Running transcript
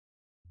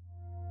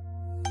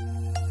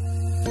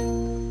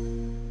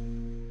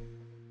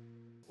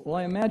Well,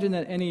 I imagine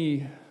that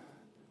any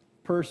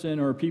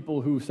person or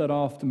people who set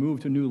off to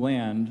move to new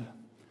land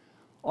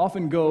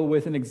often go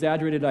with an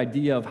exaggerated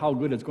idea of how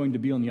good it's going to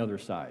be on the other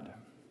side.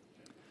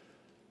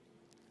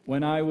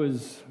 When I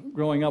was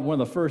growing up,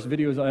 one of the first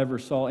videos I ever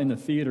saw in the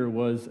theater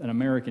was An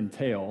American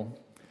Tail,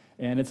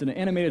 and it's an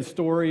animated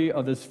story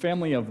of this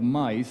family of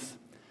mice,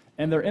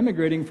 and they're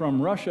immigrating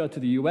from Russia to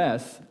the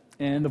U.S.,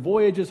 and the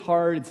voyage is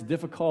hard, it's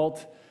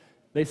difficult.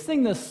 They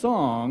sing this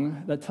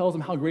song that tells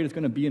them how great it's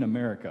going to be in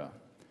America.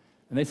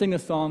 And they sing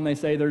this song, they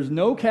say, "There's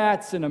no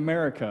cats in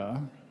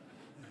America."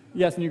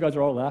 Yes, and you guys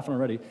are all laughing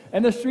already.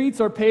 "And the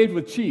streets are paved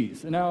with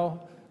cheese." And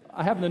now,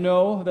 I happen to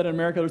know that in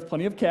America there's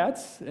plenty of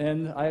cats,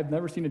 and I have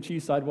never seen a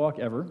cheese sidewalk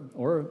ever,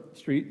 or a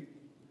street.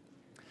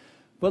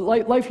 But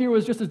life here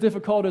was just as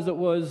difficult as it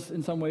was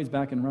in some ways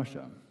back in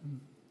Russia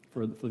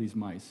for these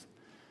mice.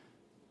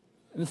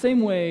 In the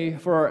same way,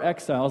 for our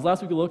exiles,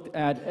 last week we looked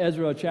at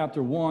Ezra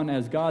chapter 1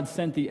 as God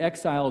sent the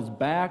exiles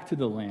back to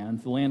the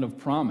land of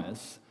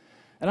promise.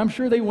 And I'm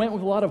sure they went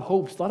with a lot of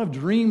hopes, a lot of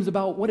dreams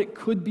about what it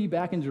could be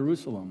back in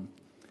Jerusalem.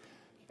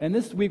 And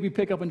this week we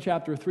pick up in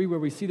chapter 3 where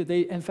we see that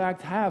they, in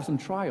fact, have some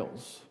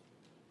trials.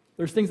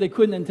 There's things they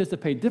couldn't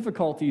anticipate,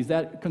 difficulties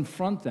that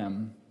confront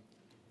them.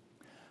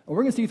 And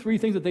we're going to see three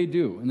things that they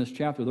do in this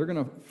chapter. They're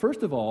going to,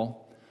 first of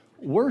all,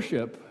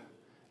 worship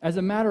as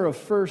a matter of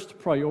first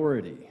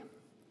priority.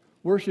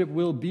 Worship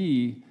will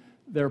be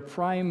their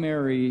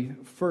primary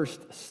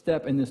first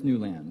step in this new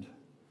land.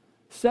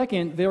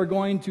 Second, they are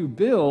going to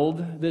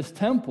build this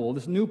temple,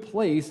 this new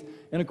place,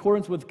 in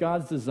accordance with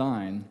God's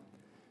design.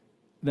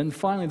 Then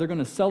finally, they're going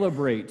to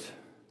celebrate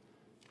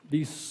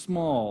these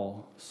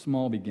small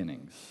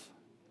beginnings.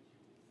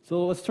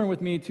 So let's turn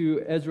with me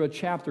to Ezra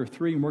chapter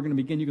 3, and we're going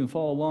to begin. You can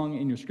follow along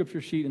in your scripture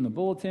sheet in the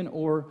bulletin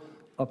or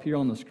up here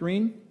on the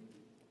screen.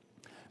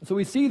 So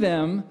we see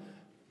them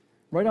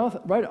right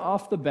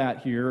off the bat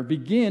here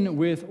begin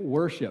with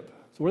worship.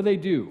 So what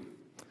do?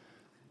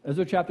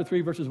 Ezra chapter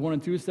 3, verses 1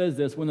 and 2 says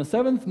this: "When the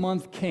 7th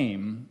month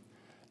came,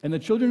 and the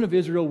children of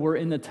Israel were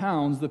in the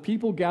towns, the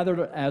people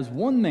gathered as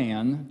one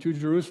man to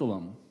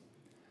Jerusalem.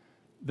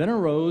 Then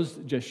arose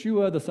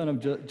Jeshua the son of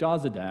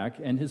Jozadak,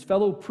 and his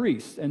fellow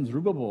priests, and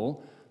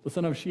Zerubbabel the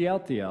son of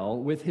Shealtiel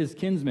with his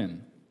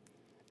kinsmen.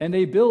 And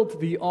they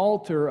built the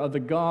altar of the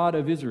God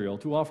of Israel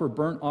to offer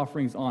burnt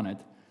offerings on it,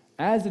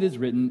 as it is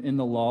written in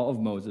the law of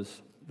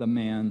Moses, the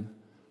man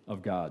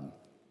of God."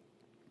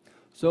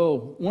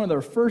 So one of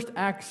their first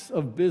acts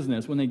of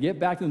business when they get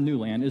back to the new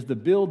land is to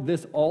build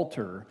this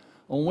altar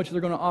on which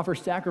they're going to offer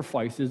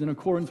sacrifices in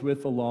accordance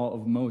with the law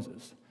of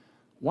Moses.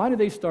 Why do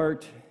they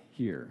start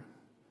here?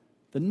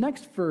 The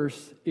next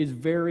verse is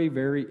very,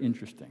 very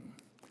interesting.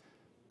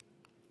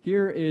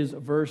 Here is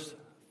verse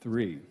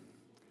 3.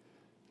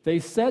 "They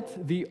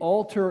set the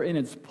altar in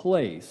its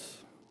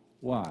place."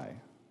 Why?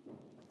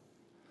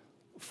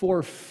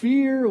 "For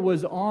fear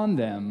was on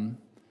them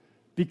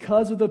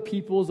because of the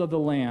peoples of the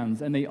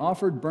lands, and they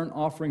offered burnt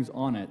offerings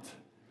on it,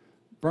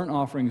 burnt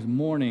offerings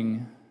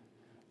morning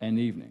and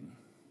evening."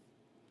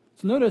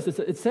 So notice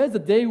it says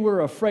that they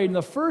were afraid, and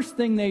the first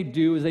thing they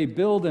do is they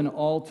build an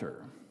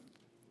altar.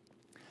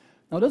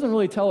 Now, it doesn't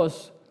really tell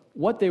us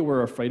what they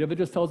were afraid of, it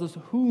just tells us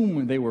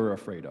whom they were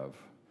afraid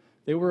of.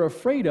 They were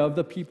afraid of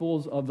the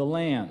peoples of the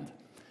land.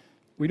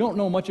 We don't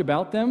know much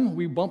about them.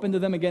 We bump into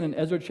them again in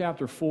Ezra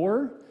chapter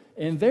 4,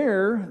 and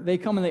there they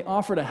come and they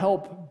offer to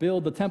help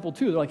build the temple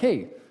too. They're like,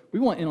 "Hey, we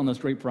want in on this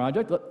great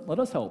project, let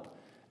us help."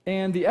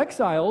 And the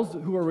exiles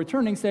who are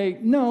returning say,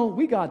 "No,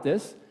 we got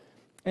this."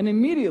 And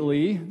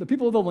immediately, the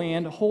people of the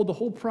land hold the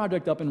whole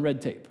project up in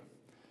red tape.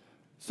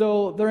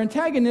 So they're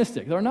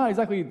antagonistic. They're not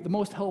exactly the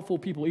most helpful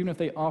people, even if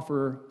they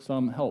offer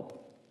some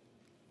help.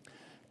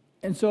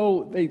 And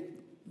so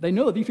they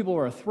know that these people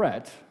are a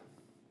threat,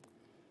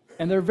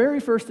 and their very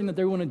first thing that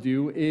they want to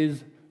do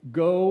is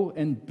go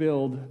and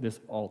build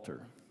this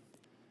altar.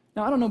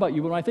 Now, I don't know about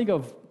you, but when I think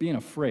of being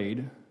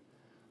afraid,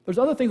 there's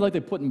other things like they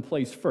put in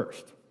place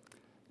first.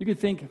 You could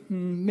think,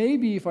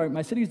 maybe if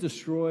my city's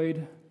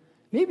destroyed,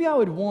 maybe I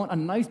would want a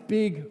nice,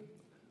 big,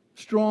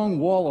 strong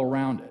wall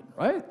around it,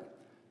 right?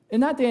 In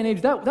that day and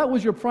age, that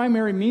was your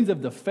primary means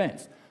of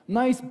defense.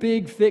 Nice,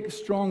 big, thick,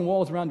 strong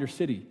walls around your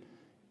city.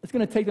 It's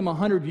going to take them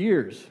 100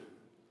 years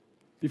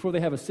before they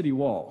have a city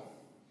wall.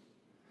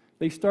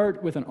 They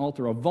start with an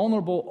altar, a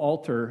vulnerable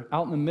altar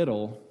out in the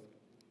middle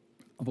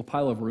of a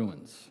pile of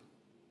ruins.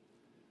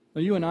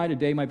 Now, you and I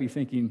today might be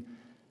thinking,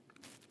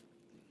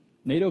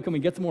 NATO, can we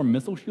get some more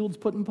missile shields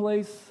put in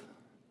place?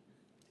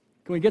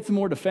 Can we get some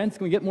more defense?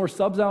 Can we get more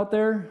subs out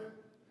there?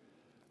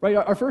 Right?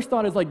 Our first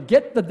thought is like,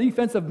 get the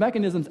defensive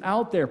mechanisms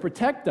out there,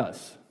 protect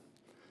us.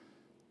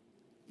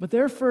 But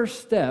their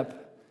first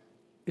step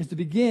is to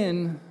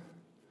begin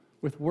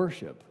with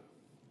worship.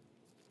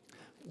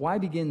 Why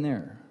begin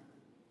there?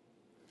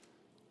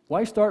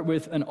 Why start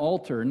with an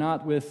altar,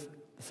 not with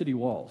the city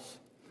walls?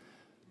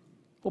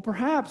 Well,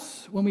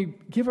 perhaps when we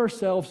give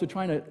ourselves to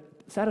trying to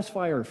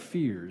satisfy our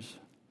fears,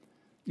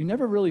 you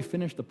never really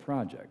finish the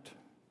project.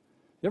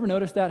 You ever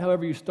notice that?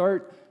 However, you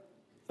start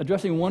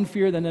addressing one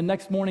fear, then the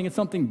next morning it's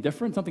something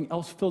different, something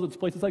else fills its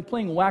place. It's like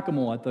playing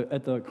whack-a-mole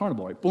at the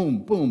carnival, right? Boom,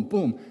 boom,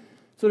 boom.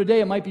 So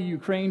today it might be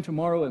Ukraine,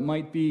 tomorrow it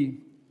might be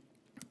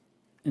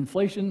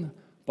inflation,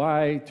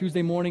 by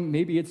Tuesday morning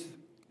maybe it's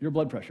your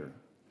blood pressure.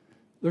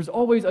 There's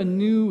always a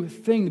new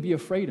thing to be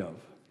afraid of.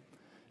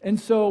 And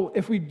so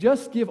if we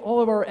just give all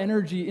of our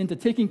energy into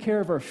taking care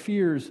of our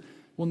fears,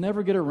 we'll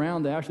never get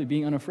around to actually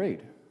being unafraid.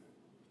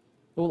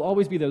 It will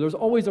always be there. There's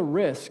always a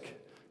risk,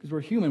 because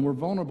we're human, we're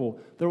vulnerable.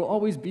 There will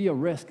always be a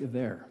risk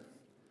there.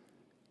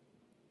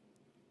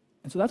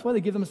 And so that's why they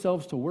give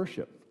themselves to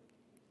worship.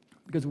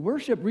 Because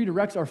worship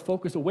redirects our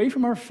focus away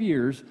from our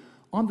fears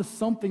onto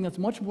something that's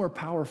much more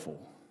powerful,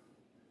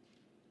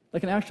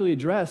 that can actually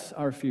address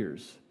our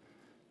fears.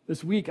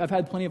 This week, I've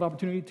had plenty of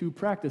opportunity to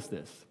practice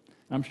this.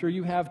 I'm sure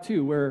you have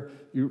too, where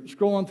you're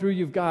scrolling through,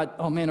 you've got,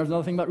 oh man, there's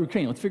another thing about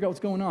Ukraine. Let's figure out what's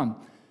going on.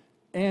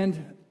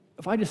 And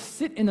if I just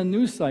sit in the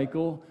news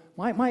cycle,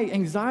 my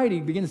anxiety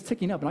begins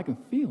ticking up, and I can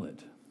feel it.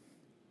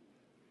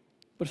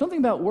 But something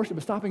about worship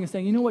is stopping and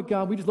saying, you know what,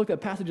 God, we just looked at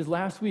passages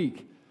last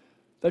week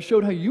that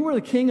showed how you were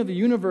the king of the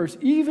universe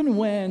even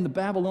when the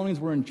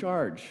Babylonians were in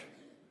charge.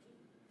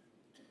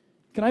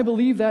 Can I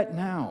believe that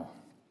now?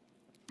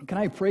 Can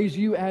I praise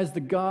you as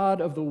the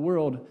God of the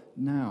world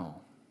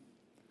now?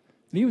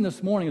 And even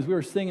this morning, as we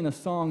were singing the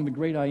song, The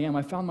Great I Am,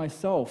 I found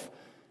myself,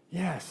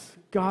 yes,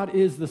 God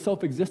is the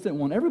self-existent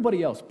one.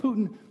 Everybody else,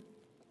 Putin,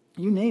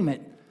 you name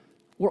it,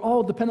 we're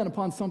all dependent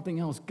upon something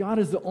else. God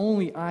is the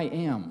only I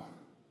am.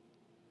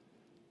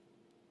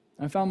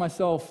 And I found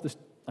myself,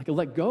 I could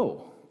let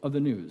go of the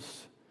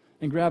news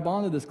and grab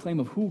onto this claim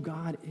of who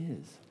God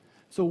is.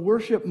 So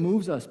worship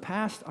moves us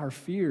past our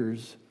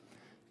fears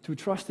to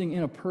trusting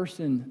in a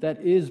person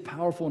that is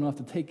powerful enough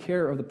to take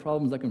care of the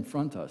problems that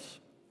confront us.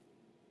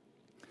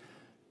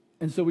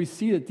 And so we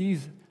see that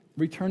these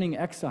returning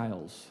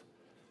exiles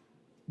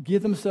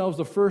give themselves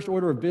the first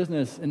order of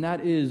business, and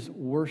that is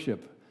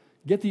worship.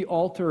 Get the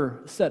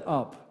altar set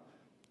up.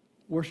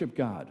 Worship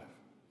God.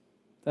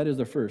 That is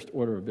their first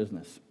order of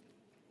business.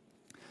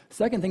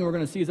 Second thing we're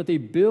going to see is that they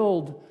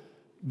build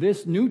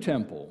this new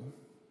temple.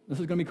 This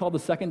is going to be called the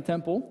second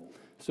temple.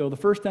 So the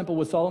first temple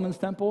was Solomon's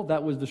temple.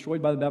 That was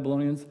destroyed by the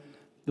Babylonians.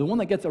 The one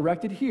that gets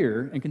erected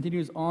here and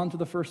continues on to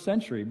the first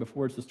century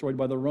before it's destroyed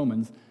by the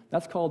Romans,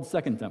 that's called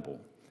Second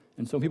Temple.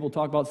 And so people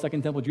talk about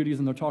Second Temple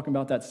Judaism, they're talking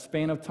about that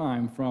span of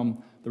time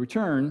from the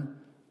return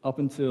up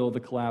until the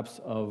collapse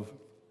of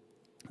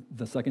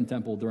the Second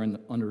Temple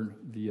under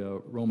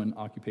the Roman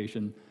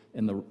occupation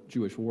and the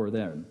Jewish war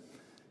there.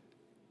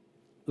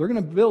 They're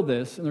going to build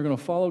this, and they're going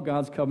to follow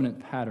God's covenant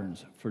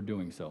patterns for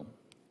doing so.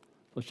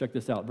 Let's check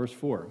this out, verse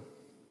 4.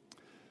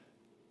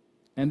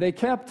 And they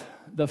kept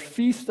the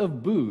feast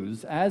of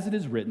booths, as it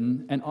is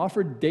written, and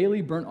offered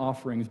daily burnt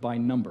offerings by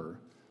number,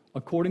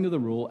 according to the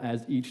rule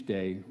as each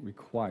day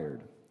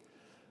required.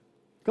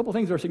 A couple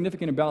things are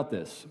significant about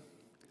this.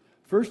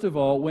 First of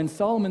all, when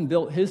Solomon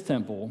built his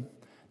temple,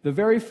 the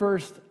very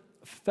first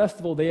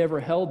festival they ever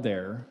held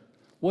there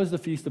was the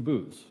Feast of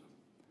Booths.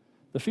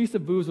 The Feast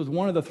of Booths was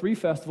one of the three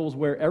festivals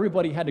where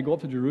everybody had to go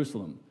up to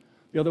Jerusalem.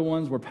 The other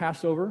ones were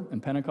Passover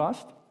and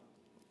Pentecost.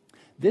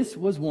 This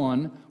was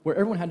one where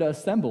everyone had to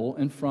assemble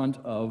in front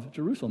of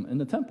Jerusalem in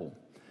the temple.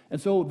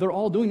 And so they're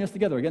all doing this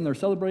together. Again, they're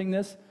celebrating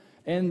this,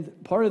 and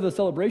part of the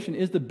celebration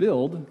is to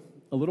build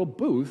a little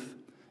booth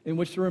in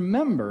which to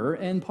remember,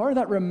 and part of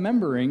that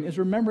remembering is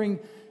remembering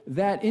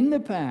that in the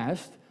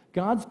past,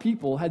 God's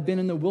people had been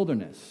in the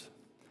wilderness.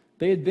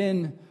 They had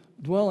been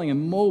dwelling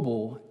in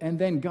Mobile, and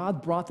then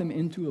God brought them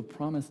into a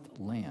promised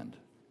land.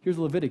 Here's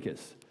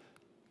Leviticus.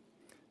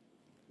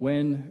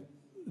 When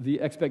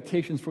the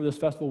expectations for this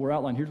festival were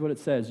outlined, here's what it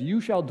says. You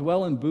shall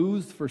dwell in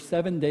booths for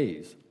 7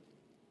 days.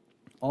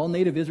 All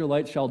native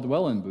Israelites shall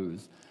dwell in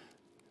booths.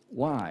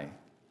 Why?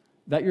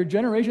 That your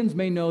generations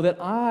may know that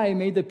I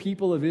made the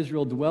people of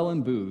Israel dwell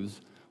in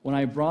booths when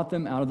I brought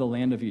them out of the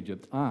land of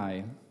Egypt.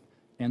 I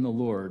am the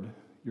Lord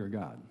your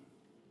God.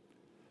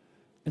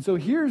 And so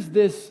here's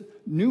this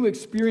new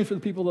experience for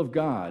the people of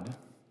God.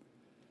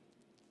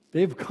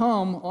 They've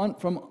come out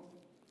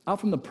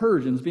from the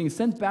Persians, being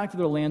sent back to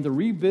their land to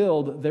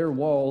rebuild their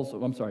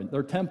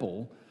their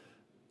temple,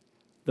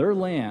 their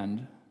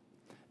land.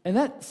 And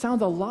that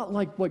sounds a lot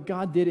like what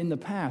God did in the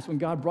past when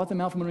God brought them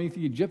out from underneath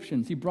the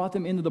Egyptians. He brought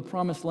them into the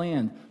promised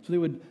land so they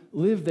would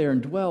live there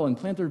and dwell and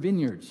plant their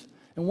vineyards.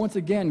 And once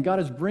again, God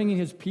is bringing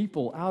his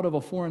people out of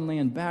a foreign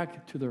land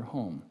back to their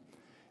home.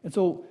 And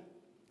so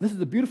this is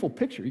a beautiful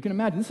picture. You can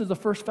imagine this is the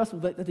first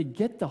festival that they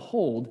get to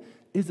hold,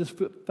 is this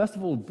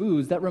festival of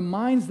booths that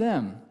reminds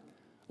them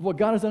of what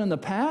God has done in the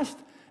past,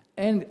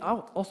 and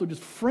also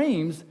just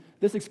frames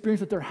this experience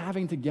that they're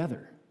having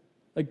together.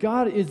 Like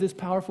God is this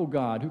powerful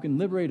God who can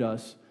liberate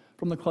us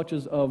from the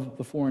clutches of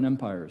the foreign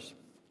empires.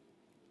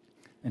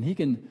 And he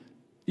can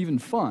even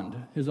fund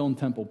his own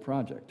temple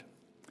project.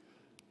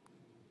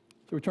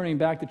 So returning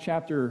back to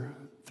chapter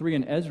 3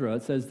 in Ezra,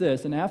 it says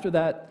this, and after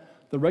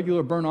that, the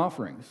regular burnt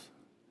offerings,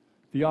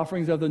 the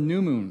offerings of the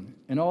new moon,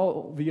 and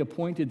all the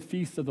appointed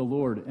feasts of the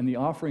Lord, and the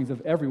offerings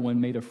of everyone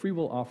made a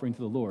freewill offering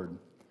to the Lord.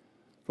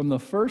 From the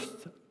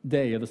first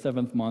day of the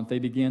 7th month, they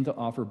began to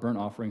offer burnt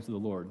offerings to the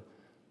Lord.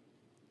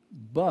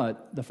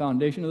 But the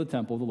foundation of the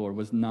temple of the Lord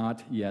was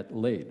not yet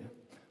laid.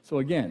 So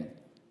again,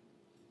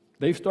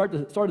 they've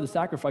started the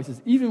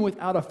sacrifices even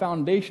without a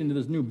foundation to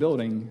this new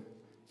building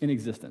in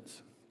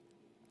existence.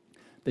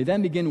 They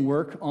then begin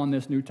work on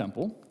this new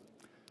temple.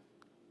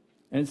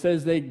 And it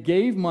says they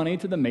gave money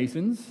to the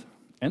masons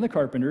and the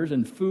carpenters,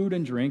 and food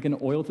and drink and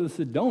oil to the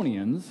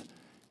Sidonians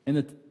and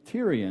the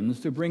Tyrians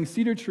to bring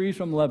cedar trees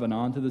from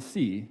Lebanon to the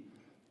sea,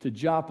 to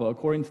Joppa,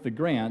 according to the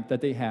grant that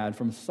they had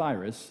from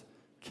Cyrus,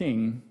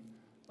 king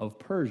of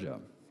Persia.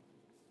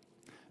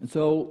 And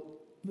so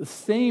the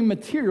same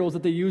materials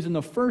that they used in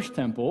the first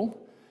temple,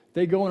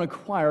 they go and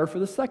acquire for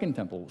the second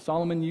temple.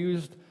 Solomon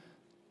used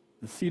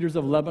the cedars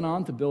of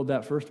Lebanon to build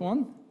that first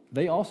one.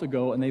 They also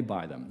go and they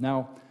buy them.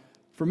 Now,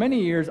 for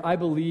many years, I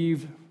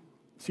believed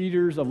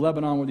cedars of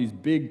Lebanon were these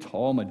big,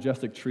 tall,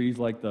 majestic trees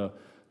like the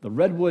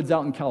redwoods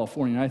out in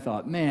California. And I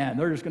thought, man,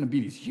 they're just going to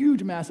be these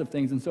huge, massive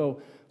things. And so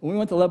when we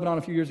went to Lebanon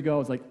a few years ago, I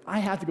was like, I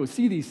have to go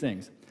see these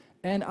things.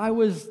 And I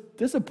was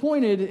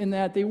disappointed in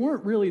that they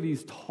weren't really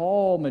these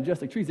tall,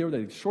 majestic trees. They were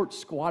these short,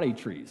 squatty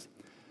trees.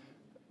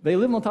 They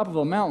live on top of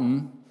a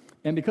mountain,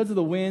 and because of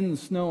the wind,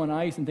 snow, and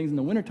ice and things in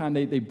the wintertime,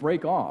 they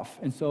break off.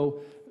 And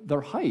so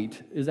their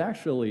height is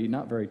actually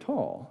not very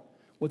tall.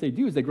 What they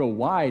do is they grow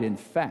wide and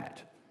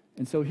fat.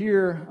 And so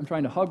here, I'm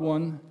trying to hug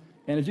one,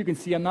 and as you can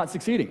see, I'm not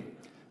succeeding.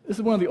 This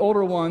is one of the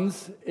older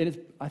ones, and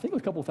I think it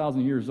was a couple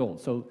thousand years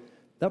old. So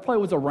that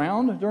probably was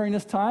around during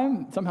this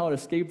time. Somehow it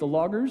escaped the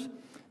loggers,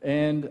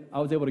 and I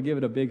was able to give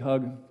it a big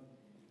hug,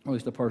 or at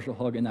least a partial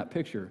hug in that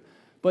picture.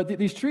 But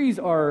these trees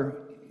are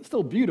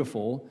still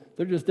beautiful.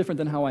 They're just different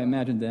than how I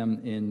imagined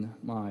them in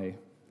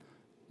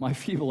my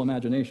feeble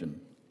imagination.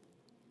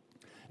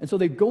 And so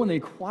they go and they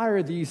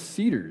acquire these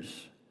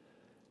cedars.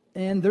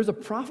 And there's a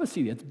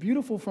prophecy that's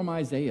beautiful from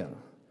Isaiah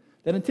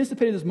that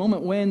anticipated this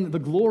moment when the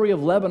glory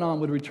of Lebanon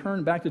would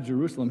return back to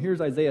Jerusalem.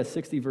 Here's Isaiah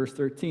 60, verse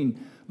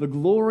 13. The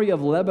glory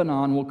of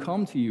Lebanon will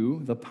come to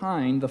you, the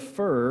pine, the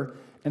fir,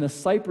 and the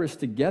cypress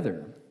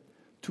together.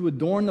 To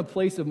adorn the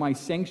place of my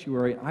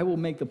sanctuary, I will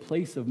make the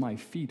place of my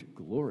feet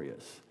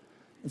glorious.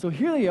 And so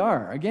here they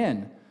are.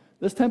 Again,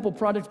 this temple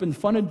project's been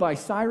funded by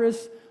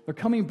Cyrus. They're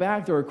coming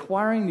back. They're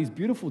acquiring these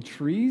beautiful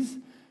trees,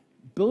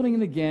 building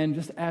it again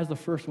just as the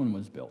first one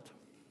was built.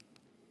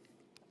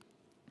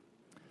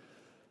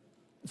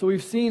 So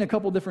we've seen a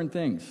couple different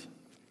things.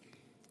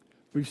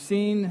 We've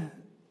seen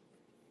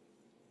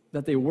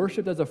that they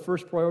worshiped as a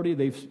first priority.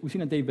 We've seen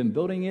that they've been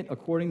building it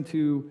according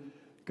to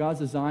God's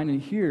design.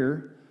 And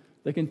here,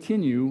 they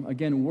continue,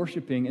 again,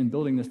 worshiping and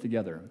building this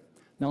together.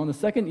 Now, in the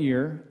second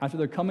year, after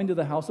they're coming to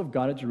the house of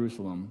God at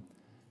Jerusalem,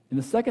 in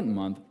the second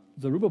month,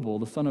 Zerubbabel,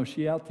 the son of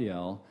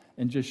Shealtiel,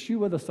 and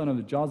Jeshua, the son of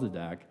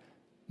Jozadak,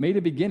 made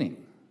a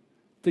beginning,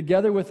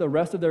 together with the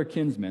rest of their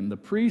kinsmen, the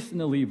priests and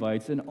the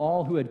Levites, and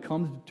all who had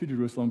come to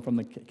Jerusalem from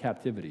the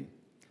captivity.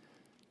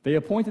 They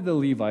appointed the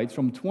Levites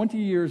from 20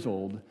 years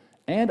old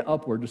and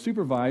upward to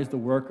supervise the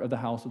work of the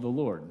house of the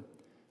Lord.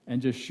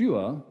 And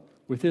Jeshua,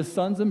 with his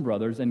sons and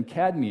brothers, and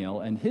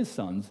Kadmiel and his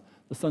sons,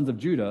 the sons of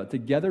Judah,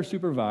 together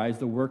supervised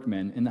the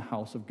workmen in the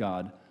house of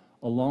God,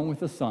 along with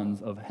the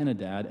sons of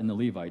Henadad and the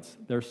Levites,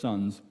 their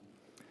sons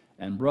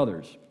and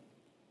brothers.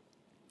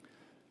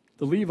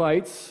 The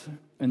Levites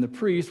and the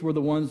priests were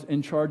the ones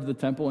in charge of the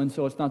temple, and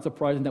so it's not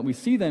surprising that we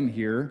see them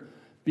here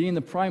being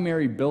the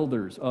primary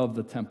builders of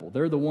the temple.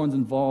 They're the ones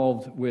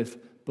involved with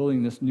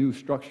building this new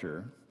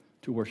structure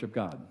to worship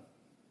God.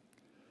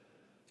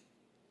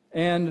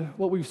 And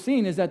what we've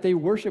seen is that they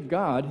worship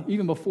God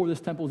even before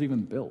this temple is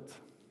even built.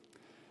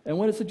 And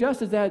what it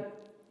suggests is that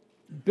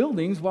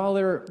buildings, while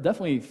they're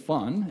definitely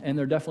fun and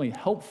they're definitely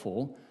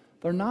helpful,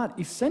 they're not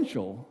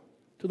essential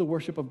to the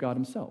worship of God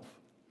himself.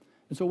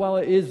 And so while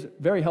it is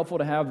very helpful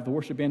to have the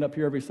worship band up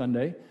here every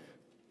Sunday,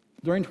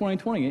 during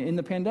 2020, in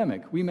the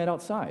pandemic, we met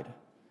outside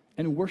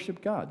and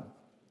worshiped God.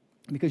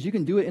 Because you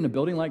can do it in a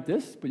building like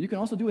this, but you can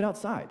also do it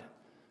outside.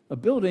 A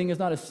building is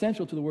not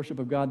essential to the worship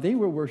of God. They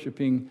were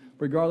worshiping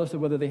regardless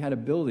of whether they had a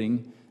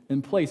building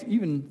in place.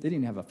 Even they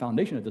didn't have a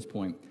foundation at this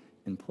point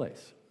in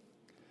place.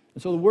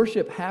 And so the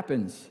worship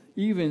happens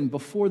even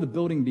before the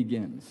building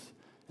begins.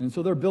 And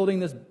so they're building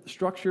this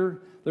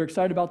structure. They're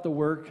excited about the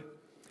work.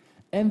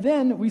 And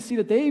then we see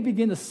that they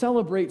begin to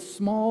celebrate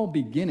small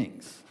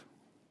beginnings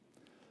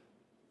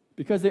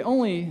because they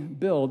only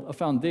build a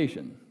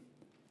foundation.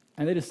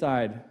 And they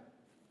decide,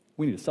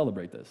 we need to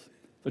celebrate this.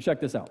 So check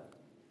this out.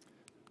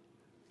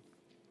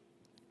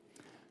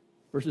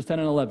 Verses 10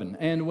 and 11.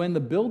 And when the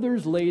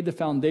builders laid the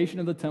foundation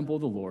of the temple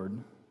of the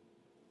Lord,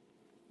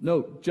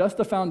 note, just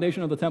the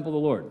foundation of the temple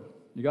of the Lord.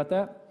 You got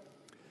that?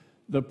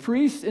 The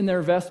priests in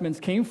their vestments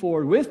came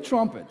forward with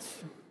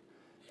trumpets,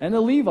 and the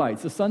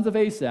Levites, the sons of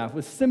Asaph,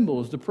 with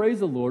cymbals to praise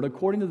the Lord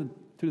according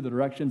to the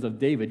directions of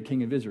David,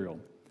 king of Israel.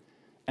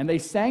 And they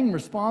sang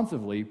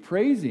responsively,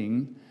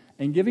 praising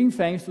and giving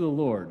thanks to the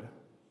Lord.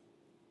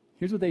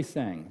 Here's what they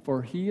sang.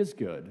 For he is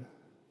good,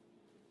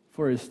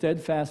 for his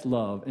steadfast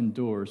love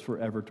endures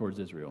forever towards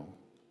Israel.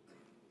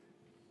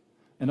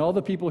 And all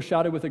the people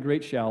shouted with a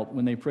great shout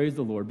when they praised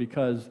the Lord,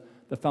 because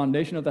the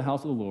foundation of the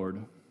house of the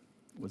Lord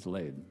was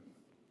laid.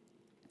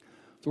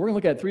 So we're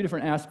going to look at three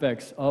different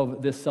aspects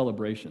of this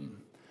celebration.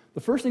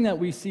 The first thing that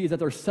we see is that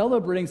they're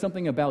celebrating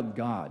something about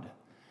God,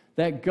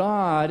 that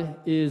God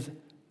is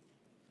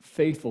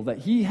faithful, that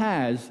he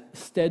has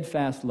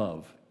steadfast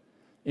love.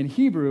 In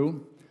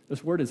Hebrew,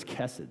 this word is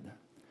kesed.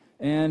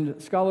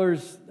 And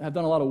scholars have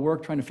done a lot of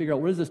work trying to figure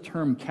out what does this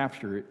term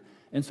capture.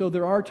 And so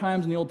there are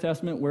times in the Old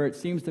Testament where it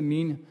seems to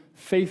mean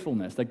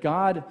faithfulness, that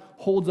God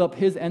holds up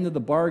his end of the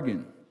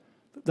bargain,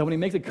 that when he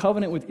makes a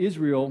covenant with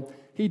Israel,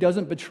 he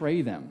doesn't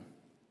betray them.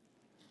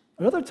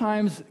 At other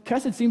times,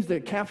 kesed seems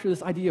to capture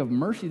this idea of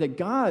mercy, that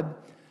God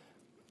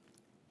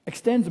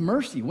extends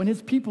mercy. When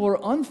his people are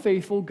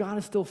unfaithful, God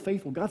is still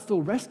faithful. God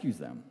still rescues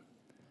them.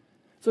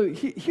 So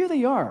here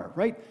they are,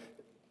 right?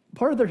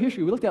 Part of their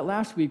history we looked at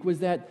last week was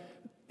that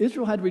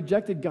Israel had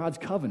rejected God's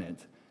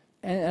covenant,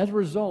 and as a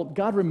result,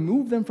 God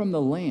removed them from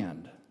the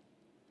land.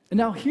 And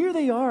now here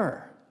they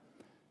are,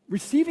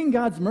 receiving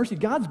God's mercy.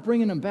 God's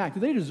bringing them back. Do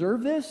they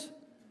deserve this?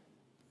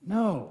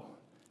 No.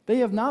 They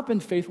have not been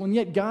faithful, and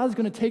yet God's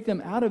going to take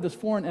them out of this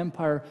foreign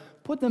empire,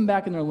 put them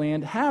back in their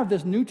land, have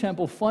this new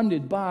temple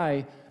funded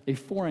by a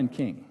foreign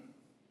king.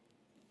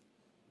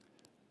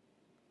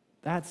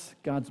 That's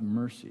God's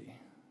mercy.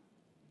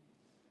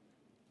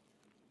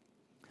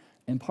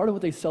 And part of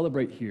what they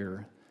celebrate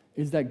here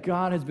is that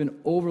God has been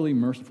overly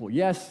merciful.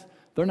 Yes,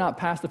 they're not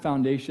past the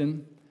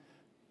foundation,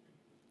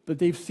 but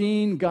they've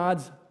seen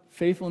God's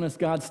faithfulness,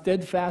 God's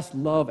steadfast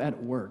love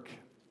at work.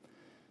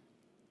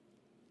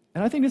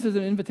 And I think this is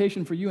an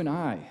invitation for you and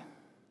I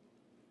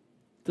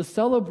to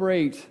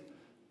celebrate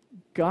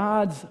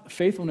God's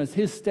faithfulness,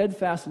 his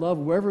steadfast love,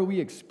 wherever we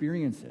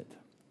experience it.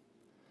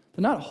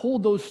 To not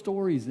hold those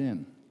stories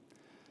in.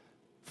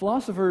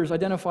 Philosophers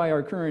identify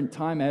our current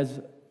time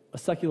as a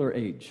secular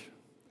age.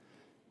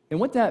 And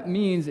what that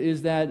means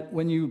is that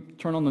when you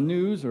turn on the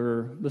news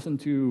or listen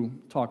to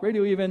talk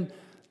radio even,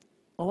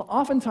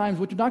 oftentimes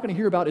what you're not going to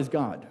hear about is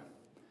God.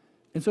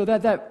 And so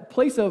that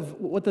place of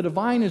what the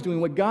divine is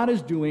doing, what God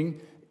is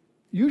doing,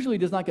 usually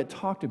does not get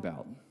talked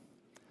about.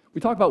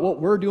 We talk about what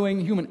we're doing,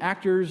 human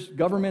actors,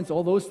 governments,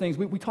 all those things.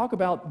 We talk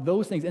about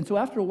those things. And so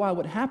after a while,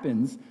 what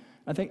happens,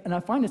 I think, and I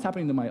find this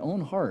happening to my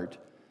own heart,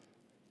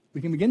 we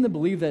can begin to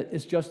believe that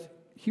it's just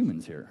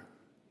humans here.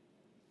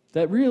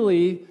 That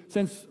really,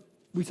 since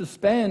we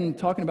suspend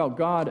talking about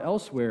God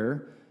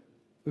elsewhere,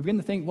 we begin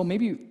to think, well,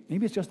 maybe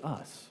it's just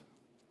us.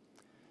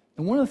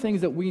 And one of the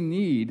things that we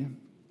need,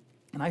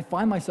 and I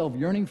find myself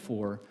yearning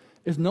for,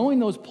 is knowing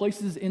those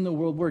places in the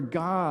world where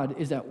God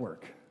is at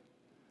work.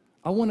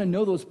 I want to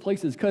know those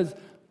places because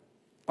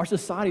our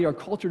society, our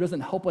culture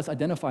doesn't help us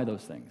identify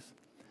those things.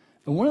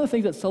 And one of the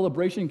things that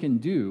celebration can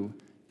do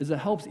is it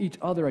helps each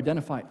other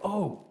identify,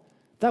 oh,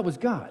 that was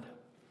God.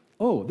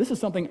 Oh, this is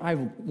something I've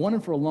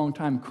wanted for a long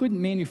time,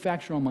 couldn't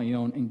manufacture on my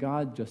own, and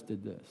God just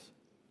did this.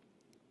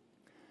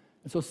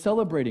 And so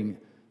celebrating,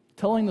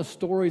 telling the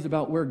stories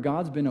about where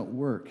God's been at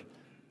work,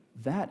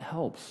 that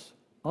helps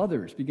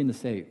others begin to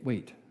say,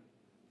 wait,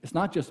 it's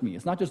not just me.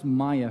 It's not just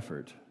my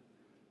effort.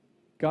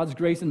 God's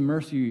grace and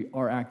mercy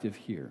are active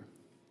here.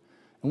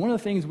 And one of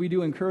the things we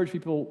do encourage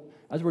people,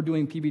 as we're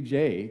doing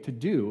PBJ, to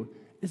do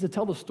is to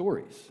tell the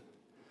stories.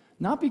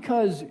 Not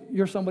because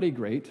you're somebody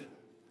great,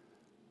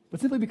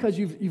 but simply because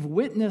you've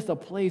witnessed a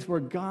place where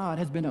God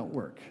has been at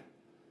work.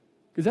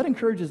 Because that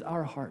encourages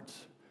our hearts.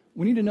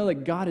 We need to know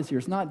that God is here.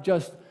 It's not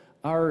just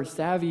our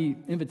savvy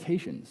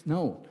invitations.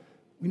 No,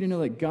 we need to know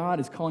that God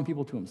is calling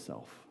people to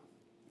himself.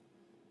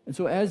 And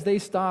so as they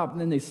stop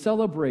and then they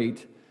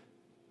celebrate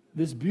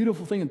this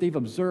beautiful thing that they've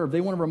observed,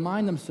 they want to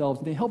remind themselves,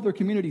 and they help their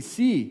community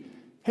see,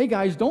 hey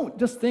guys, don't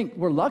just think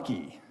we're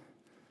lucky.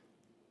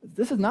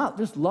 This is not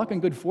just luck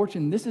and good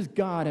fortune. This is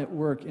God at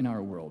work in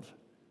our world,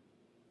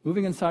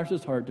 moving in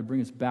Cyrus's heart to bring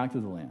us back to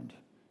the land.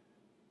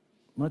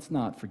 Let's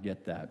not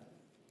forget that.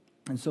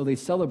 And so they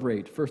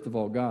celebrate, first of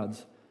all,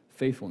 God's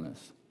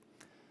faithfulness.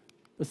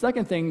 The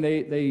second thing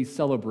they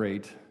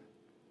celebrate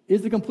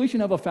is the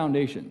completion of a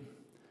foundation.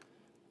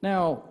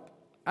 Now,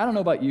 I don't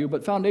know about you,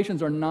 but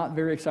foundations are not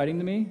very exciting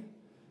to me.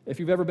 If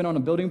you've ever been on a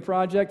building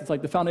project, it's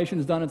like the foundation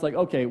is done, it's like,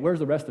 okay, where's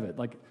the rest of it?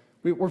 Like,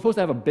 we're supposed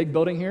to have a big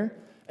building here.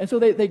 And so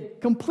they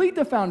complete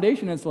the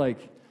foundation, and it's like,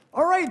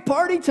 all right,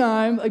 party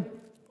time. Like,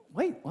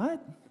 wait,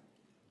 what?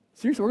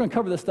 Seriously, we're going to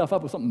cover this stuff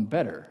up with something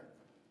better.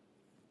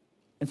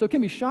 And so it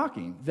can be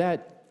shocking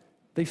that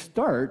they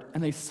start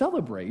and they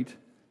celebrate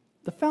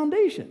the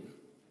foundation.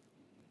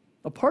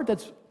 A part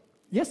that's,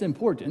 yes,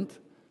 important,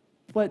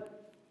 but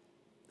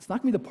it's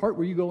not going to be the part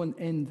where you go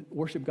and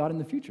worship God in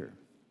the future.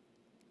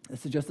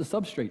 This is just the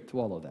substrate to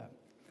all of that.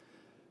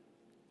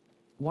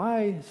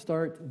 Why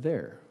start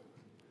there?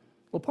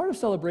 Well, part of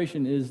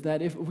celebration is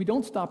that if we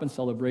don't stop and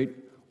celebrate,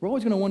 we're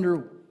always going to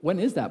wonder, when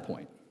is that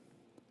point?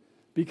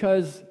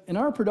 Because in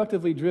our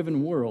productively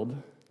driven world,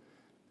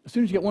 as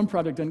soon as you get one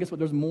project done, guess what?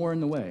 There's more in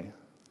the way.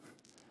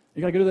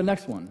 You got to go to the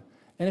next one.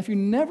 And if you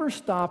never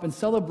stop and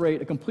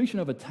celebrate a completion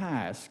of a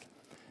task,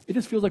 it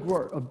just feels like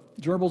we're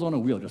gerbils on a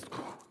wheel, just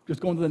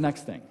going to the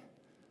next thing.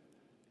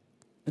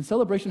 And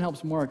celebration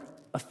helps mark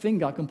a thing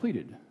got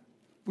completed.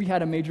 We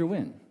had a major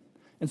win.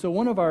 And so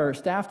one of our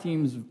staff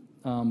team's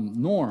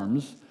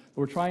norms that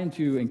we're trying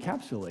to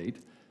encapsulate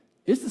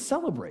is to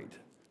celebrate,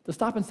 to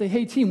stop and say,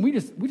 hey, team, we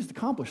just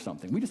accomplished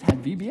something. We just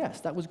had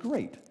VBS. That was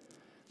great.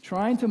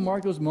 Trying to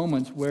mark those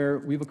moments where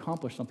we've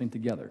accomplished something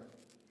together.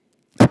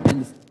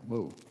 And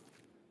whoa.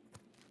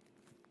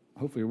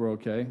 Hopefully we're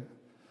okay.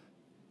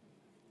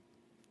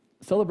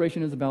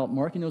 Celebration is about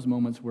marking those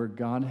moments where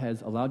God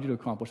has allowed you to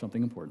accomplish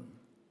something important.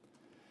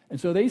 And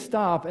so they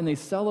stop and they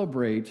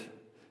celebrate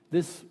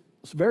this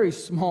very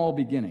small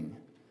beginning.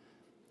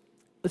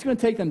 It's going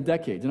to take them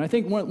decades. And I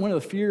think one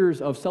of the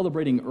fears of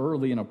celebrating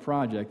early in a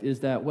project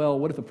is that, well,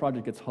 what if the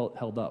project gets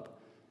held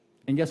up?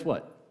 And guess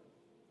what?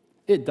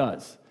 It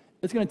does.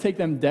 It's going to take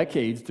them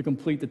decades to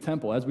complete the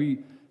temple. If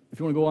you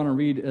want to go on and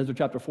read Ezra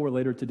chapter 4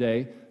 later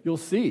today, you'll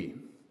see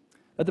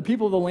that the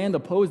people of the land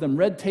oppose them.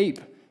 Red tape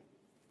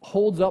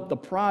holds up the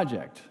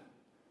project.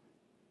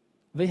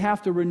 They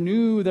have to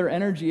renew their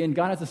energy, and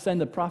God has to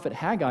send the prophet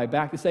Haggai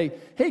back to say,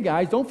 hey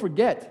guys, don't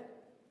forget,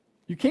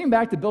 you came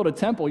back to build a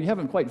temple, you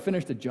haven't quite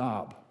finished the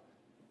job.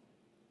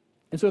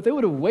 And so if they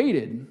would have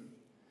waited,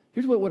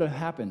 here's what would have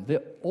happened.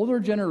 The older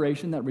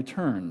generation that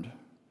returned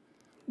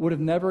would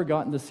have never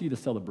gotten to see the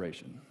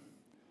celebration.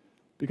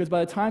 Because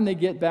by the time they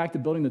get back to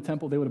building the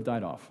temple, they would have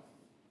died off.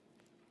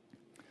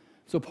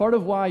 So part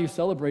of why you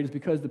celebrate is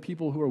because the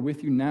people who are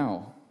with you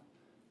now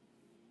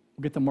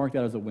will get to mark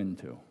that as a win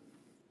too.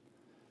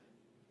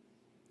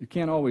 You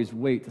can't always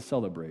wait to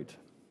celebrate.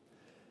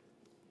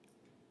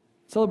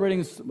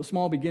 Celebrating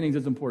small beginnings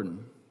is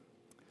important.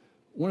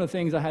 One of the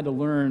things I had to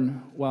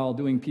learn while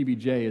doing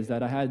PBJ is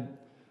that I had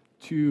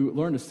to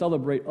learn to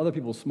celebrate other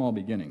people's small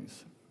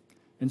beginnings.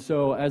 And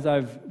so as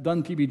I've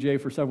done PBJ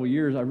for several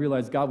years, I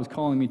realized God was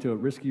calling me to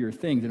riskier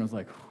things, and I was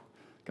like,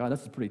 God,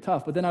 that's pretty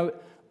tough. But then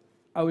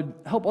I would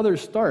help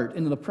others start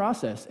into the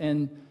process,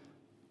 and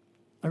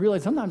I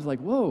realized sometimes, like,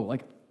 whoa,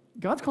 like,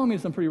 God's calling me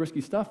to some pretty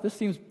risky stuff. This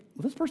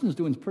person's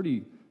doing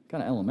pretty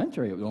kind of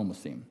elementary, it would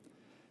almost seem.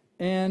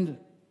 And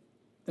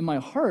in my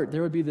heart,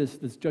 there would be this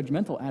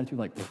judgmental attitude,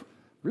 like,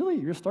 really,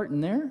 you're starting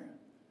there?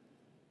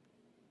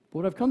 But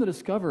what I've come to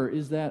discover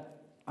is that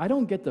I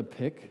don't get to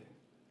pick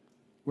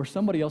where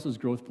somebody else's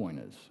growth point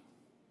is.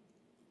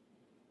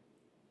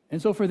 And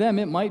so for them,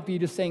 it might be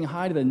just saying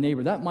hi to the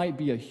neighbor. That might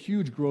be a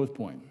huge growth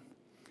point.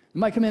 It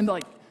might come in and be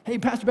like, hey,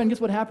 Pastor Ben, guess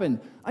what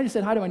happened? I just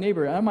said hi to my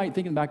neighbor. And I might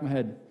think in the back of my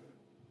head,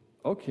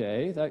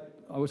 okay,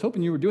 I was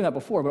hoping you were doing that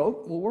before,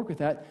 but we'll work with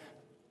that.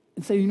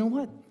 And say, you know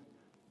what?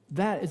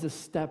 That is a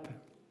step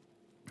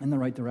in the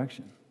right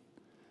direction.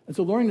 And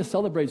so learning to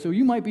celebrate. So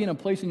you might be in a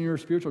place in your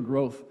spiritual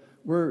growth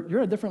where you're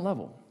at a different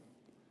level.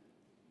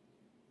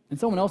 And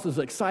someone else is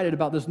excited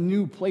about this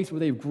new place where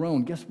they've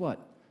grown. Guess what?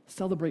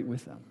 Celebrate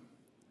with them.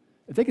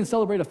 If they can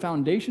celebrate a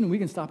foundation, we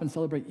can stop and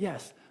celebrate,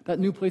 yes, that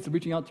new place of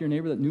reaching out to your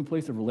neighbor, that new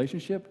place of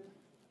relationship,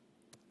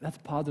 that's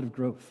positive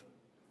growth.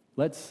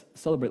 Let's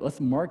celebrate. Let's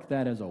mark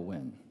that as a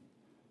win.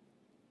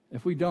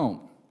 If we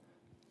don't,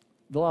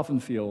 they'll often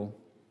feel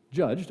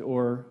judged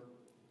or,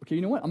 okay,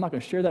 you know what? I'm not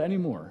going to share that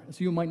anymore.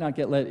 So you might not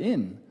get let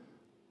in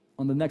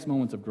on the next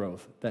moments of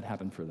growth that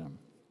happened for them.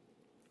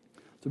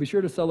 So be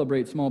sure to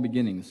celebrate small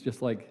beginnings,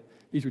 just like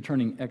these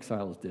returning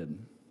exiles did.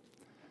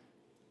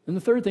 And the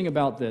third thing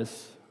about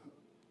this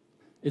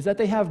is that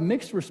they have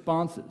mixed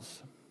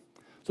responses.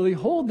 So they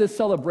hold this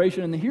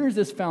celebration, and here's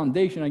this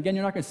foundation. Again,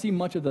 you're not going to see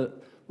much of the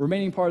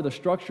remaining part of the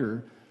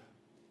structure,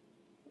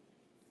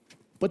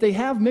 but they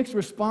have mixed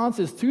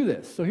responses to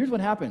this. So here's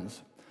what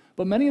happens.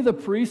 But many of the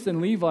priests and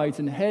Levites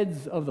and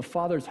heads of the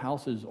fathers'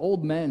 houses,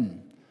 old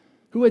men,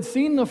 who had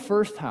seen the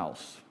first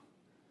house,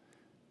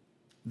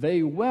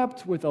 they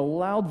wept with a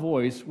loud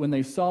voice when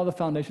they saw the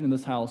foundation of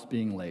this house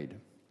being laid.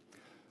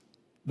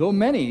 Though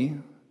many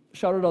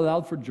shouted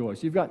aloud for joy.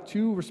 So you've got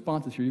two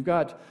responses here. You've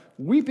got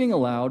weeping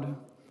aloud,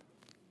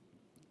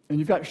 and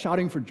you've got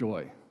shouting for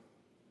joy.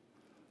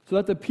 So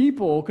that the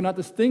people could not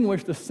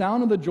distinguish the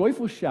sound of the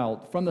joyful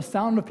shout from the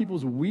sound of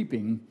people's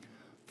weeping,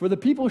 for the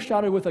people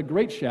shouted with a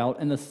great shout,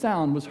 and the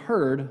sound was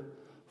heard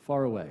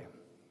far away.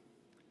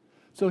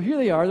 So here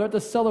they are, they're at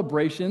the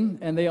celebration,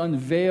 and they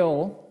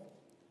unveil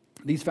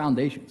these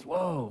foundations.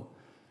 Whoa.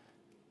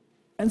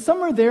 And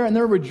some are there, and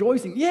they're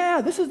rejoicing.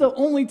 Yeah, this is the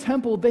only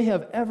temple they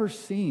have ever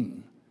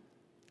seen.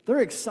 They're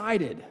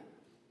excited.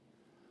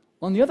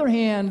 On the other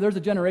hand, there's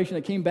a generation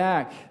that came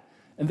back,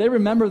 and they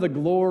remember the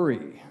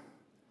glory.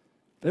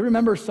 They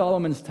remember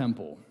Solomon's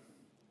temple,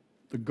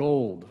 the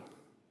gold.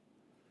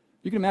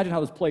 You can imagine how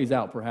this plays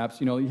out, perhaps.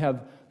 You know, you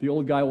have the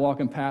old guy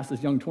walking past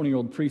this young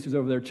 20-year-old priest who's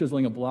over there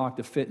chiseling a block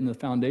to fit in the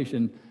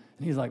foundation,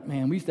 and he's like,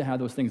 man, we used to have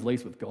those things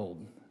laced with gold.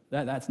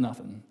 That's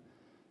nothing.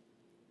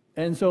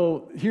 And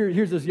so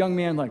here's this young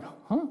man like,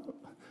 huh?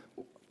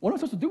 What am I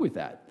supposed to do with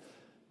that?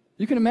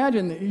 You can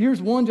imagine,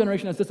 here's one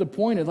generation that's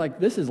disappointed, like,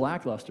 this is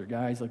lackluster,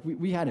 guys. Like,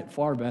 we had it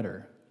far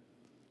better.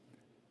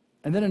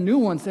 And then a new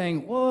one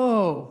saying,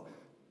 whoa,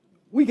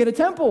 we get a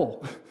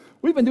temple.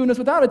 We've been doing this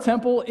without a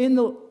temple in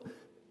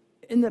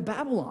the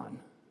Babylon.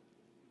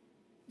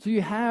 So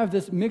you have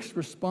this mixed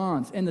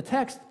response. And the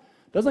text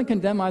doesn't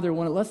condemn either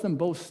one. It lets them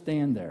both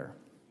stand there.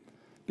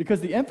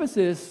 Because the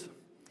emphasis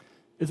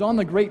is on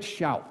the great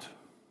shout.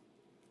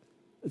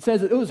 It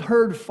says that it was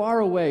heard far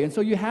away. And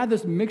so you had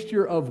this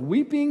mixture of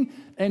weeping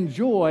and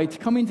joy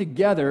coming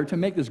together to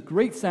make this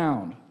great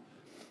sound.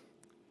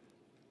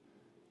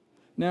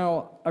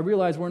 Now, I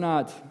realize we're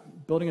not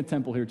building a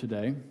temple here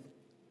today,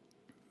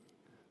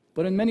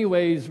 but in many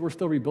ways, we're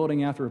still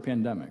rebuilding after a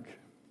pandemic.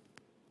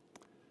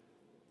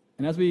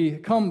 And as we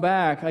come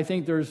back, I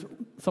think there's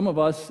some of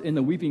us in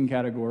the weeping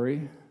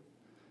category.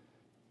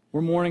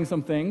 We're mourning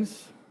some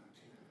things,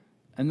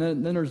 and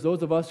then there's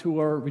those of us who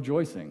are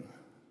rejoicing.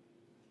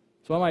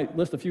 So I might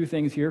list a few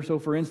things here. So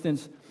for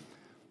instance,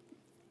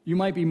 you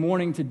might be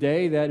mourning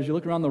today that as you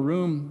look around the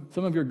room,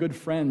 some of your good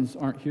friends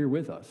aren't here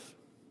with us.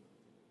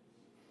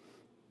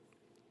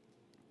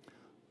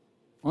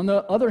 On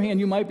the other hand,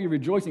 you might be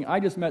rejoicing. I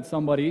just met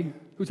somebody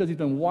who says he's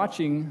been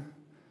watching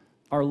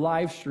our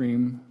live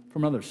stream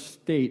from another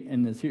state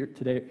and is here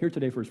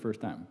today for his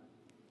first time.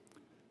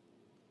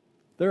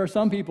 There are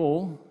some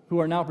people who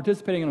are now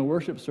participating in our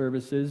worship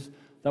services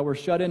that were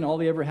shut in. All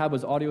they ever had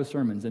was audio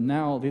sermons, and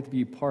now they have to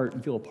be part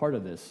and feel a part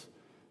of this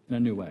in a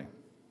new way.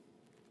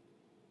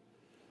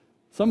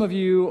 Some of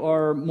you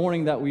are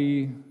mourning that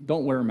we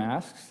don't wear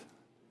masks.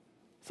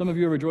 Some of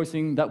you are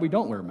rejoicing that we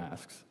don't wear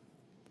masks.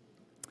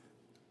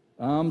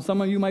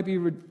 Some of you might be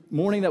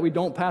mourning that we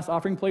don't pass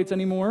offering plates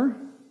anymore.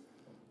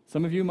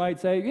 Some of you might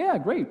say, yeah,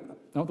 great.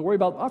 I don't have to worry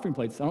about offering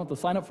plates. I don't have to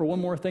sign up for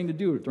one more thing to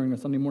do during a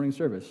Sunday morning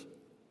service.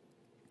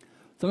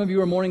 Some of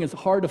you are mourning it's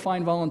hard to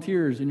find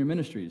volunteers in your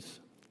ministries.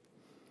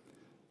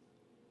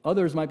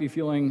 Others might be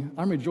feeling,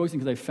 I'm rejoicing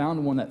because I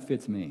found one that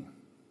fits me.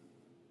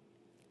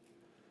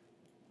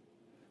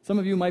 Some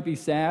of you might be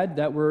sad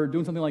that we're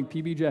doing something like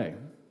PBJ.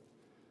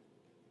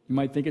 You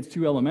might think it's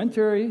too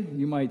elementary.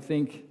 You might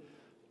think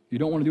you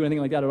don't want to do anything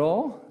like that at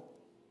all.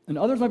 And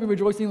others might be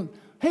rejoicing,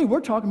 hey,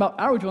 we're talking about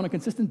outreach on a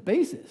consistent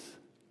basis.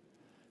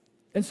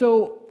 And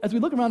so as we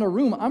look around our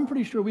room, I'm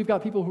pretty sure we've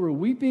got people who are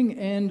weeping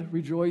and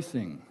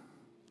rejoicing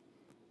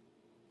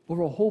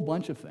over a whole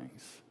bunch of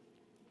things.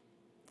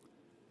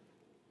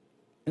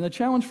 And the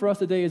challenge for us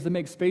today is to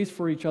make space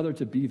for each other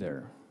to be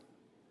there.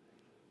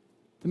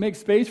 To make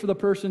space for the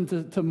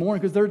person to mourn,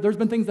 because there's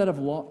been things that have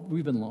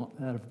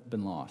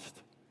been lost.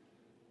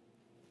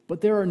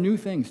 But there are new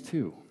things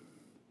too.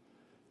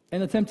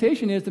 And the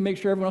temptation is to make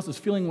sure everyone else is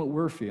feeling what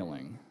we're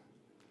feeling.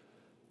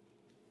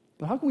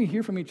 But how can we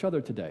hear from each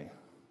other today?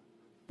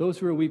 Those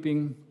who are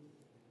weeping,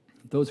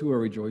 those who are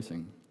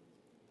rejoicing.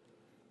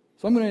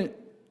 So I'm going to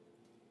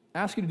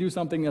ask you to do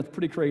something that's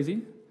pretty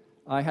crazy.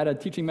 I had a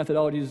teaching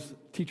methodologies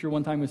teacher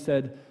one time who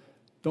said,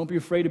 don't be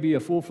afraid to be a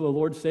fool for the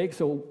Lord's sake.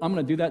 So I'm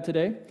going to do that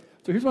today.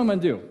 So here's what I'm going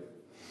to do.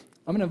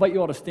 I'm going to invite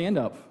you all to stand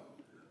up.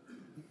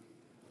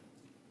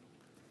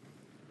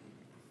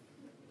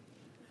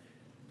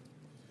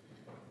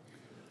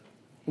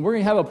 We're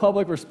going to have a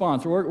public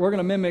response. We're going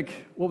to mimic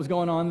what was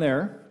going on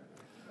there.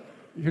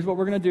 Here's what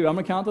we're going to do. I'm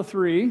going to count to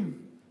 3.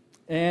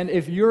 And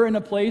if you're in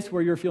a place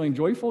where you're feeling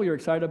joyful, you're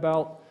excited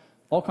about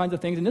all kinds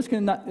of things, and this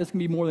can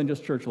be more than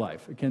just church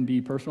life. It can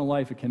be personal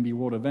life. It can be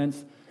world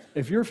events.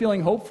 If you're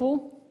feeling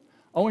hopeful,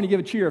 I want you to give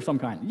a cheer of some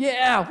kind.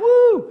 Yeah,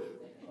 woo!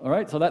 All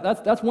right, so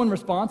that's one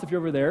response if you're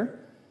over there.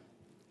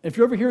 If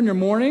you're over here in your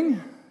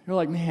morning, you're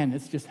like, man,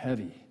 it's just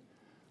heavy.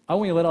 I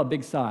want you to let out a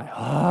big sigh.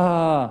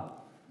 Ah.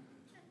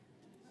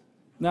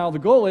 Now, the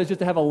goal is just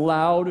to have a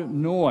loud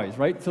noise,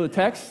 right? So the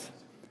text,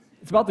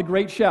 it's about the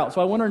great shout.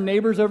 So I want our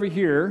neighbors over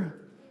here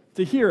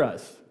to hear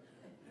us.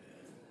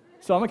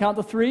 So I'm going to count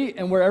to 3,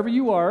 and wherever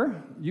you are,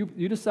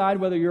 you decide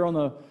whether you're on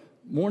the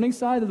mourning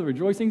side or the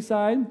rejoicing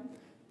side.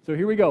 So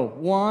here we go.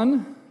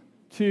 1,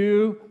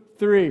 2,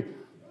 3.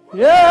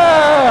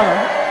 Yeah!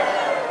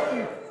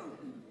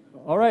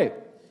 All right.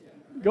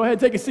 Go ahead,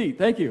 take a seat.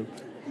 Thank you.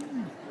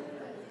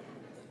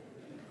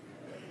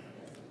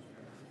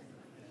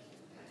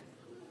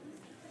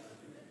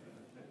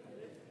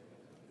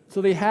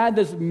 So they had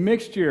this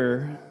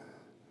mixture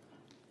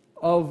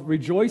of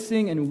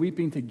rejoicing and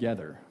weeping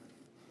together.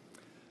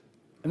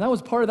 And that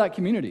was part of that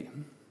community.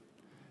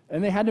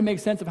 And they had to make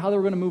sense of how they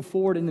were going to move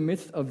forward in the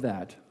midst of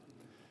that.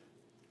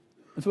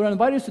 And so what I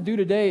invite us to do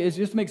today is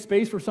just make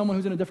space for someone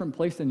who's in a different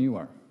place than you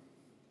are.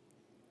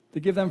 To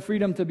give them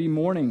freedom to be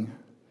mourning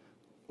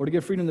or to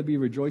give freedom to be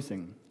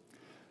rejoicing.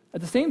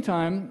 At the same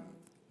time,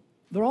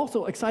 there are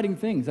also exciting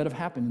things that have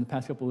happened in the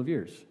past couple of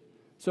years.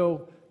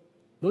 So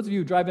those of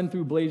you who drive in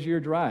through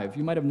Blazier Drive,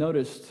 you might have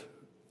noticed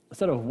a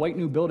set of white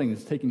new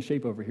buildings taking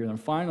shape over here. They're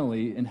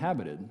finally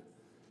inhabited.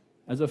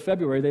 As of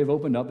February, they've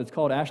opened up. It's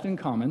called Ashton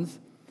Commons,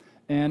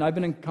 and I've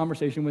been in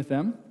conversation with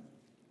them.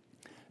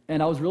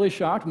 And I was really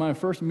shocked. My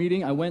first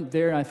meeting, I went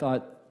there and I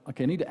thought,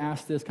 okay, I need to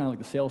ask this, kind of like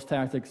the sales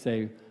tactic,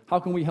 say, how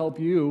can we help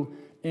you?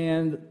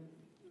 And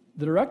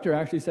the director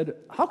actually said,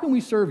 how can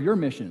we serve your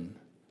mission?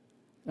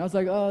 And I was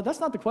like, that's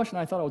not the question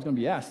I thought I was going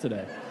to be asked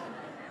today.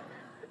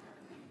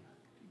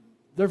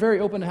 They're very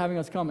open to having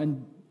us come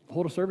and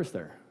hold a service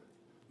there.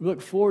 We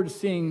look forward to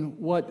seeing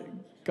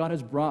what God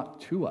has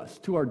brought to us,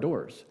 to our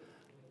doors.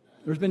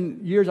 There's been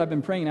years I've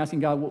been praying and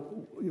asking God,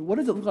 what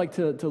does it look like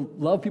to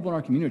love people in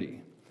our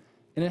community?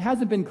 And it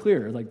hasn't been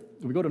clear. Like,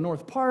 do we go to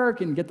North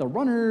Park and get the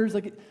runners?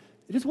 Like,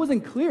 it just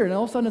wasn't clear. And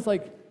all of a sudden it's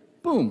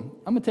like, boom,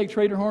 I'm going to take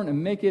Trader Horn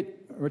and make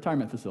it a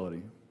retirement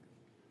facility.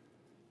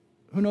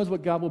 Who knows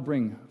what God will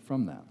bring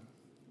from that?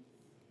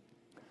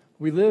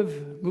 We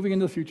live moving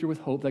into the future with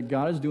hope that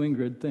God is doing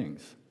good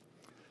things.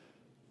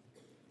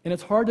 And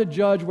it's hard to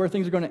judge where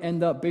things are going to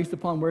end up based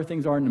upon where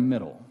things are in the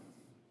middle.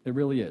 It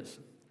really is.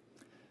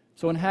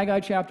 So in Haggai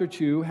chapter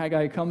 2,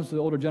 Haggai comes to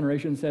the older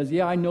generation and says,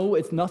 yeah, I know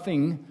it's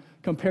nothing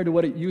compared to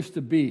what it used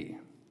to be.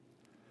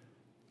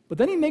 But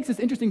then he makes this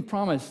interesting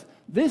promise.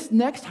 This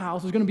next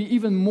house is going to be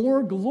even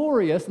more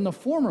glorious than the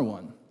former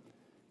one.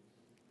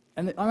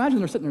 And I imagine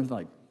they're sitting there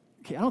like,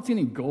 okay, I don't see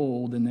any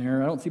gold in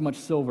there. I don't see much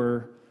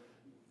silver.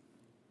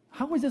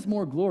 How is this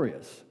more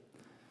glorious?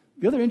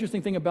 The other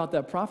interesting thing about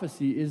that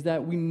prophecy is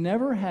that we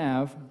never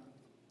have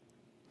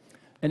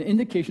an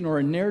indication or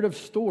a narrative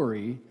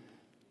story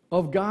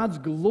of God's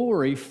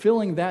glory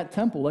filling that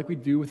temple like we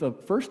do with the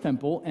first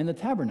temple and the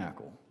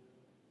tabernacle.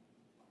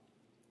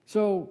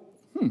 So,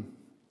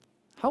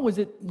 how is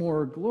it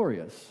more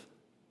glorious?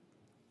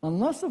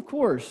 Unless, of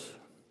course,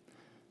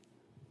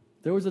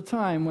 there was a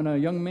time when a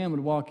young man would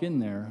walk in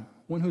there,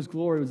 one whose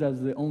glory was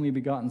as the only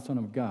begotten Son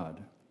of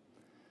God.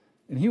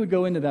 And he would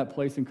go into that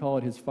place and call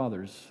it his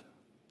Father's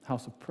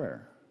house of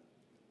prayer.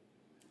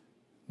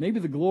 Maybe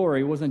the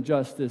glory wasn't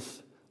just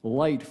this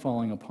light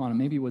falling upon him.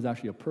 Maybe it was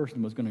actually a person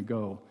who was going to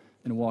go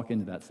and walk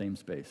into that same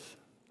space.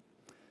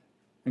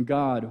 And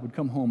God would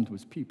come home to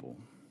his people.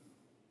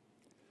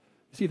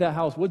 You see, that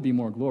house would be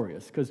more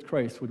glorious because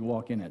Christ would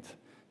walk in it.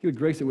 He would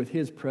grace it with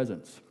his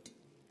presence.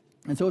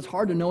 And so it's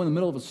hard to know in the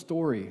middle of a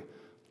story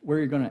where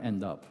you're going to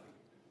end up.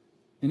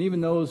 And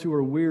even those who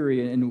are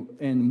weary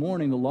and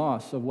mourning the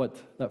loss of what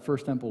that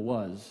first temple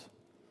was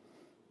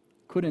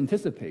could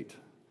anticipate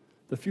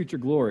the future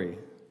glory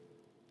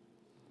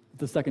that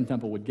the second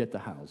temple would get to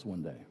house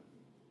one day.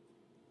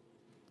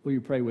 Will you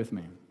pray with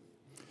me?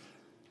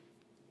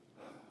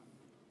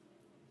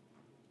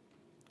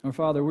 Our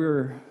Father,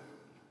 we're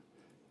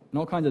in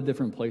all kinds of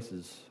different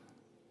places.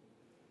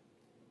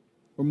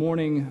 We're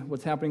mourning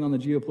what's happening on the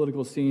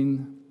geopolitical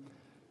scene.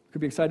 We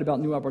could be excited about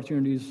new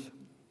opportunities.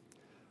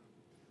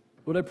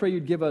 Lord, I pray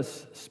you'd give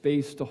us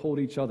space to hold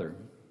each other.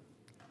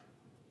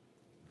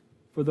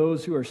 For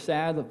those who are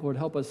sad, Lord,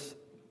 help us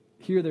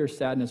hear their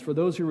sadness. For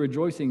those who are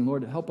rejoicing,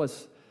 Lord, help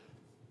us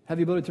have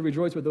the ability to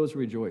rejoice with those who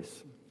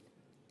rejoice.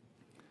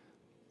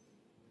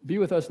 Be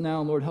with us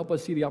now, Lord. Help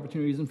us see the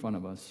opportunities in front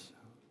of us.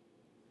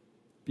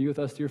 Be with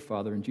us, dear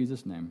Father, in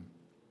Jesus' name.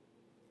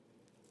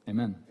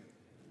 Amen.